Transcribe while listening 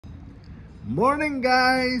Morning,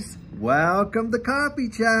 guys. Welcome to Coffee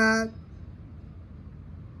Chat.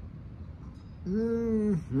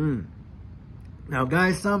 Now,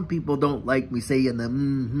 guys, some people don't like me saying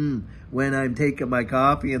the when I'm taking my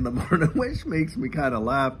coffee in the morning, which makes me kind of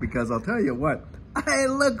laugh because I'll tell you what, I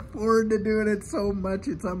look forward to doing it so much.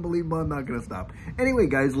 It's unbelievable. I'm not going to stop. Anyway,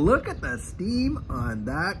 guys, look at the steam on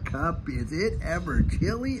that cup. Is it ever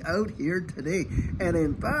chilly out here today? And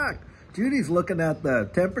in fact, Judy's looking at the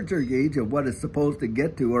temperature gauge of what it's supposed to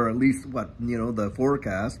get to, or at least what, the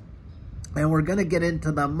forecast. And we're going to get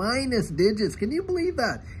into the minus digits. Can you believe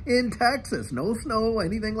that? In Texas, no snow,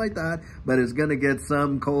 anything like that, but it's going to get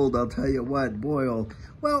some cold. I'll tell you what, boy,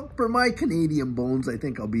 well, for my Canadian bones, I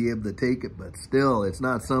think I'll be able to take it, but still, it's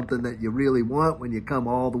not something that you really want when you come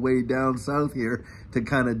all the way down south here to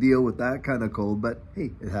kind of deal with that kind of cold, but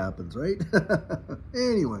hey, it happens, right?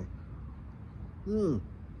 Anyway.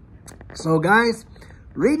 So guys,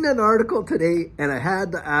 reading an article today, and I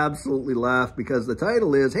had to absolutely laugh because the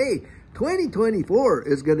title is, hey, 2024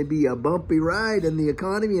 is going to be a bumpy ride in the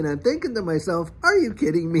economy. And I'm thinking to myself, are you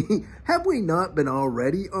kidding me? Have we not been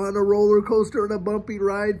already on a roller coaster and a bumpy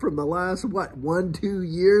ride from the last,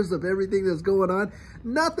 1-2 years of everything that's going on?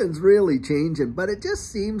 Nothing's really changing, but it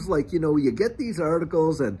just seems like, you get these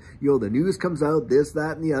articles and, the news comes out, this,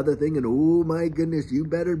 that, and the other thing, and oh my goodness, you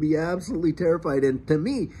better be absolutely terrified. And to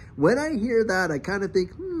me, when I hear that, I kind of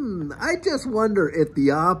think, I just wonder if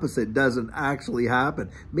the opposite doesn't actually happen.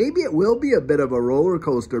 Maybe it will be a bit of a roller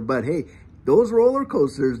coaster, but hey, those roller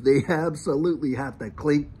coasters, they absolutely have to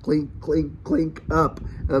clink, clink, clink, clink up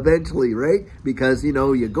eventually, right? Because,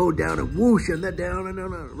 you go down and whoosh and then down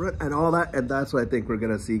and all that. And that's what I think we're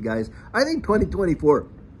going to see, guys. I think 2024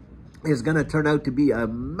 is going to turn out to be a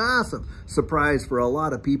massive surprise for a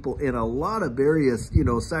lot of people in a lot of various,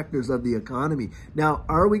 sectors of the economy. Now,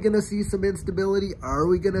 are we going to see some instability? Are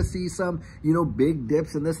we going to see some, big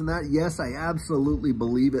dips and this and that? Yes, I absolutely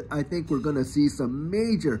believe it. I think we're going to see some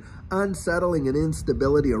major unsettling and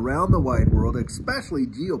instability around the wide world, especially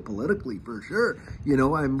geopolitically, for sure.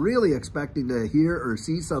 I'm really expecting to hear or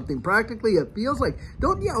see something. Practically, it feels like,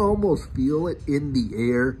 don't you almost feel it in the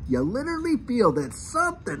air? You literally feel that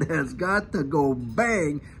something has got to go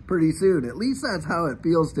bang pretty soon. At least that's how it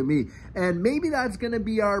feels to me. And maybe that's going to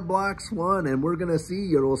be our black swan, and we're going to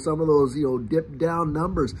see, some of those, dip down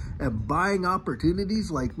numbers and buying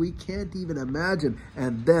opportunities like we can't even imagine.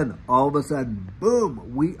 And then all of a sudden,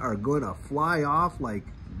 boom, we are going to fly off like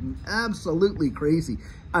absolutely crazy.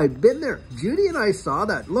 I've been there. Judy and I saw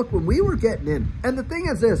that. Look, when we were getting in, and the thing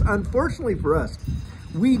is this, unfortunately for us,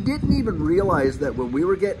 we didn't even realize that when we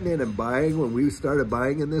were getting in and buying, when we started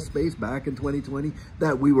buying in this space back in 2020,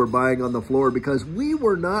 that we were buying on the floor because we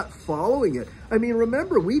were not following it. I mean,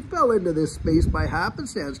 remember, we fell into this space by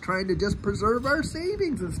happenstance, trying to just preserve our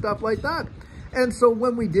savings and stuff like that. And so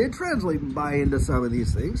when we did translate and buy into some of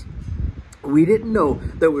these things, we didn't know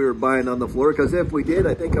that we were buying on the floor, because if we did,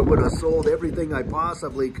 I think I would have sold everything I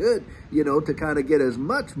possibly could, to kind of get as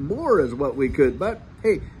much more as what we could. But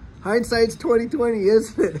hey, hindsight's 2020,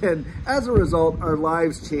 isn't it? And as a result, our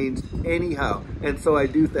lives changed anyhow. And so I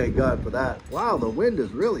do thank God for that. Wow, the wind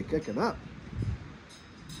is really kicking up.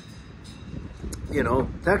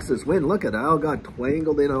 Texas wind, look at it, all got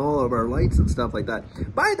twangled in all of our lights and stuff like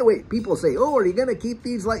that. By the way, people say, oh, are you going to keep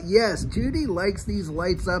these lights? Yes, Judy likes these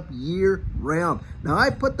lights up year round. Now, I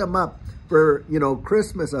put them up for,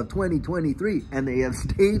 Christmas of 2023, and they have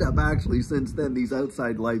stayed up actually since then, these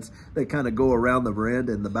outside lights that kind of go around the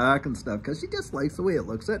veranda in the back and stuff, because she just likes the way it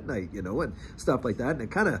looks at night, and stuff like that, and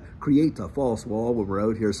it kind of creates a false wall when we're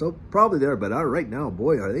out here, so probably there, but right now,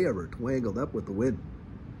 boy, are they ever twangled up with the wind.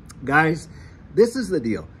 Guys, this is the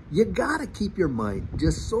deal. You gotta keep your mind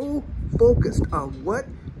just so focused on what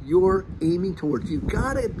you're aiming towards. You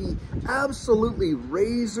gotta be absolutely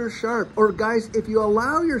razor sharp. Or guys, if you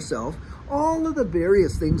allow yourself, all of the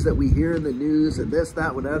various things that we hear in the news and this,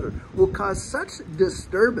 that, whatever will cause such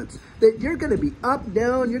disturbance that you're going to be up,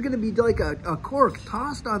 down, you're going to be like a cork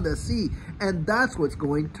tossed on the sea. And that's what's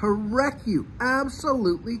going to wreck you,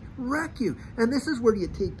 absolutely wreck you. And this is where you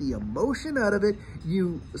take the emotion out of it.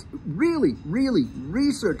 You really, really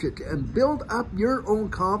research it and build up your own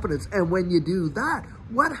confidence. And when you do that,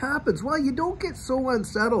 what happens? Well, you don't get so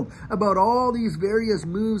unsettled about all these various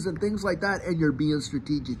moves and things like that, and you're being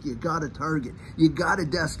strategic. You got a target. You got a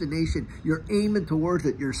destination. You're aiming towards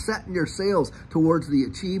it. You're setting your sails towards the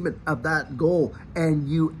achievement of that goal, and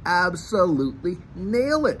you absolutely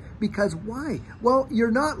nail it. Because why? Well,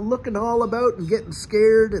 you're not looking all about and getting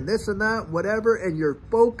scared and this and that, whatever, and you're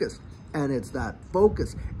focused. and it's that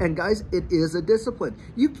focus. And guys, it is a discipline.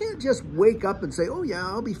 You can't just wake up and say, oh yeah,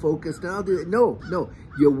 I'll be focused and I'll do it. No,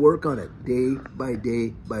 you work on it day by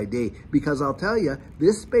day by day, because I'll tell you,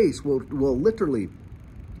 this space will literally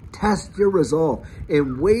test your resolve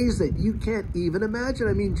in ways that you can't even imagine.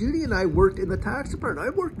 I mean, Judy and I worked in the tax department. I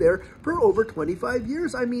worked there for over 25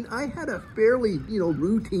 years. I mean, I had a fairly,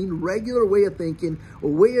 routine, regular way of thinking, a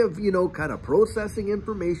way of, kind of processing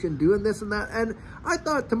information, doing this and that. And I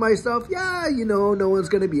thought to myself, yeah, no one's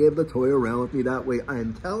going to be able to toy around with me that way.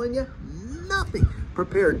 I'm telling you, nothing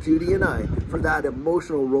prepared Judy and I for that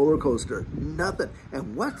emotional roller coaster. Nothing.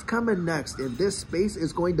 And what's coming next in this space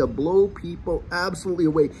is going to blow people absolutely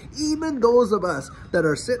away. Even those of us that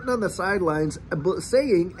are sitting on the sidelines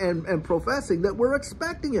saying and professing that we're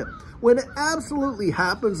expecting it. When it absolutely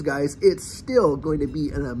happens, guys, it's still going to be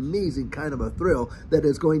an amazing kind of a thrill that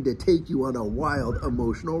is going to take you on a wild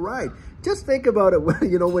emotional ride. Just think about it,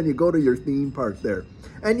 when you go to your theme park there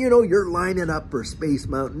and, you're lining up for Space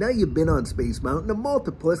Mountain. Now you've been on Space Mountain a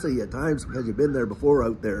multiplicity of times because you've been there before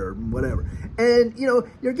out there or whatever. And,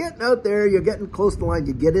 you're getting out there, you're getting close to the line,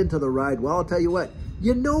 you get into the ride. Well, I'll tell you what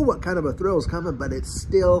kind of a thrill is coming, but it's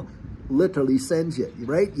still literally sends you,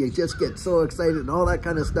 right? You just get so excited and all that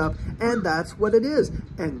kind of stuff. And that's what it is.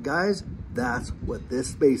 And guys, that's what this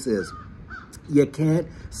space is. You can't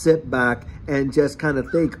sit back and just kind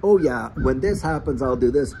of think, oh yeah, when this happens, I'll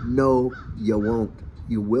do this. No, you won't.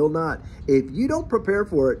 You will not. If you don't prepare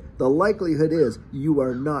for it, the likelihood is you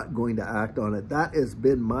are not going to act on it. That has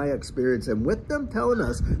been my experience. And with them telling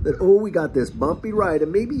us that, oh, we got this bumpy ride,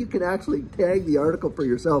 and maybe you can actually tag the article for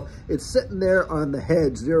yourself. It's sitting there on the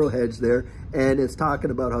hedge, Zero Hedge there, and it's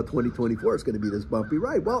talking about how 2024 is going to be this bumpy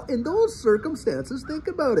ride. Well, in those circumstances, think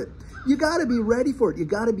about it. You got to be ready for it. You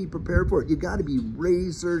got to be prepared for it. You got to be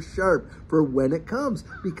razor sharp for when it comes,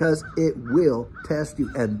 because it will test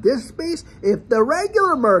you. And this space, if the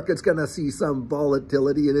regular market's going to see some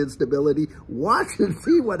volatility and instability, watch and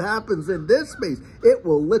see what happens in this space. It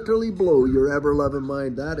will literally blow your ever-loving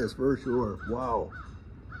mind. That is for sure. Wow.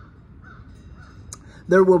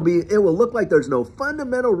 It will look like there's no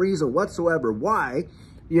fundamental reason whatsoever why,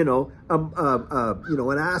 an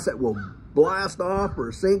asset will blast off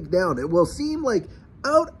or sink down. It will seem like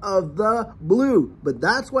out of the blue, but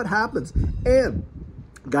that's what happens. And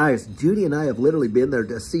guys, Judy and I have literally been there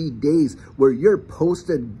to see days where you're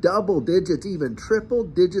posting double digits, even triple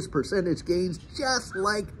digits percentage gains just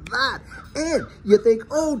like that. And you think,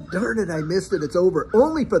 oh, darn it, I missed it. It's over.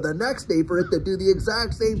 Only for the next day for it to do the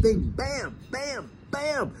exact same thing. Bam, bam,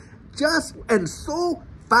 bam. Just and so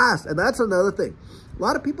fast. And that's another thing. A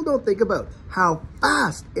lot of people don't think about how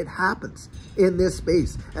fast it happens in this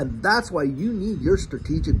space. And that's why you need your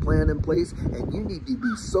strategic plan in place, and you need to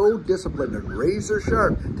be so disciplined and razor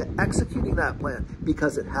sharp to executing that plan,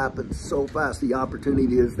 because it happens so fast. The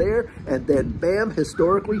opportunity is there, and then bam,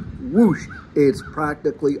 historically, whoosh, it's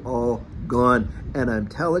practically all gone. And I'm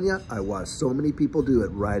telling you, I watched so many people do it,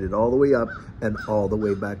 ride it all the way up and all the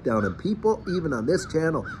way back down. And people, even on this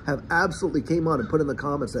channel, have absolutely came on and put in the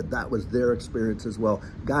comments that that was their experience as well.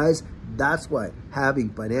 Guys, that's why having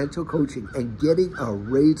financial coaching and getting a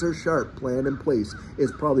razor sharp plan in place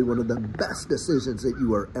is probably one of the best decisions that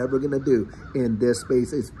you are ever going to do in this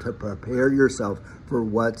space, is to prepare yourself for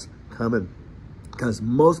what's coming. Because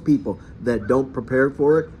most people that don't prepare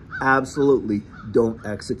for it absolutely don't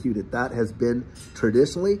execute it. That has been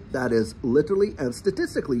traditionally, that is literally and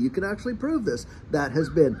statistically, you can actually prove this, that has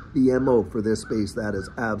been the MO for this space. That is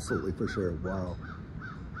absolutely for sure. Wow.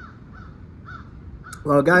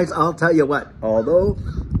 Well, guys, I'll tell you what, although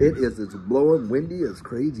it's blowing windy, it's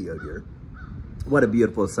crazy out here. What a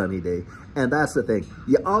beautiful sunny day. And that's the thing.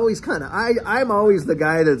 You always kind of, I'm always the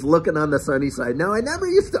guy that's looking on the sunny side. Now, I never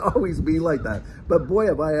used to always be like that. But boy,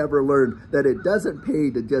 have I ever learned that it doesn't pay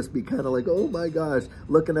to just be kind of like, oh my gosh,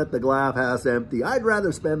 looking at the glass half empty. I'd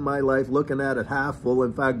rather spend my life looking at it half full.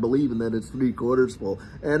 In fact, believing that it's 3/4 full.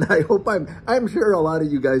 And I hope I'm sure a lot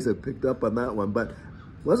of you guys have picked up on that one. But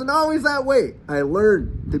wasn't always that way. I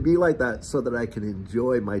learned to be like that so that I can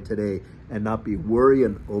enjoy my today and not be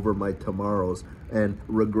worrying over my tomorrows and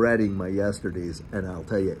regretting my yesterdays. And I'll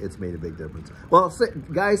tell you, it's made a big difference. Well,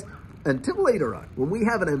 guys, until later on, when we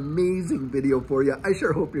have an amazing video for you, I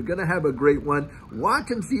sure hope you're going to have a great one.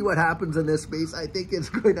 Watch and see what happens in this space. I think it's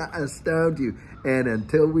going to astound you. And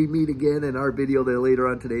until we meet again in our video there later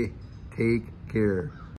on today, take care.